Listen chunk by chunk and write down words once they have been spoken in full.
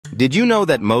Did you know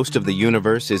that most of the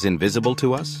universe is invisible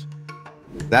to us?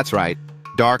 That's right,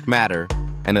 dark matter,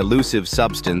 an elusive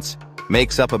substance,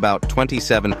 makes up about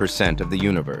 27% of the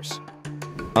universe.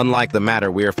 Unlike the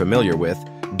matter we're familiar with,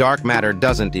 dark matter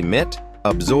doesn't emit,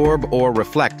 absorb, or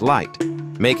reflect light,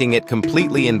 making it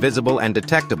completely invisible and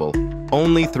detectable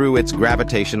only through its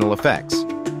gravitational effects.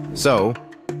 So,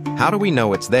 how do we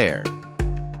know it's there?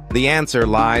 The answer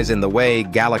lies in the way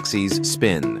galaxies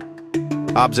spin.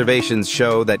 Observations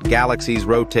show that galaxies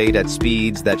rotate at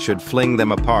speeds that should fling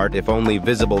them apart if only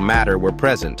visible matter were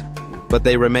present, but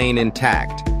they remain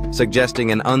intact,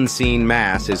 suggesting an unseen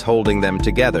mass is holding them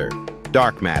together,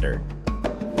 dark matter.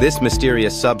 This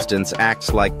mysterious substance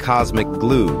acts like cosmic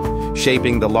glue,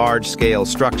 shaping the large-scale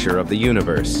structure of the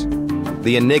universe.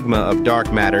 The enigma of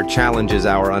dark matter challenges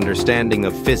our understanding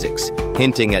of physics,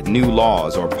 hinting at new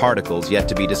laws or particles yet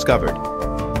to be discovered.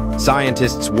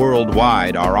 Scientists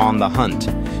worldwide are on the hunt,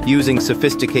 using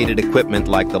sophisticated equipment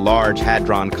like the Large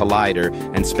Hadron Collider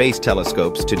and space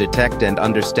telescopes to detect and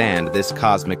understand this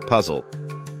cosmic puzzle.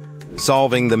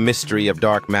 Solving the mystery of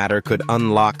dark matter could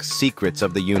unlock secrets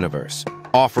of the universe,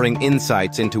 offering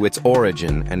insights into its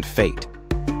origin and fate.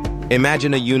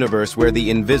 Imagine a universe where the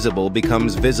invisible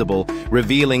becomes visible,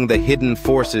 revealing the hidden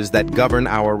forces that govern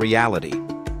our reality.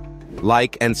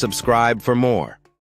 Like and subscribe for more.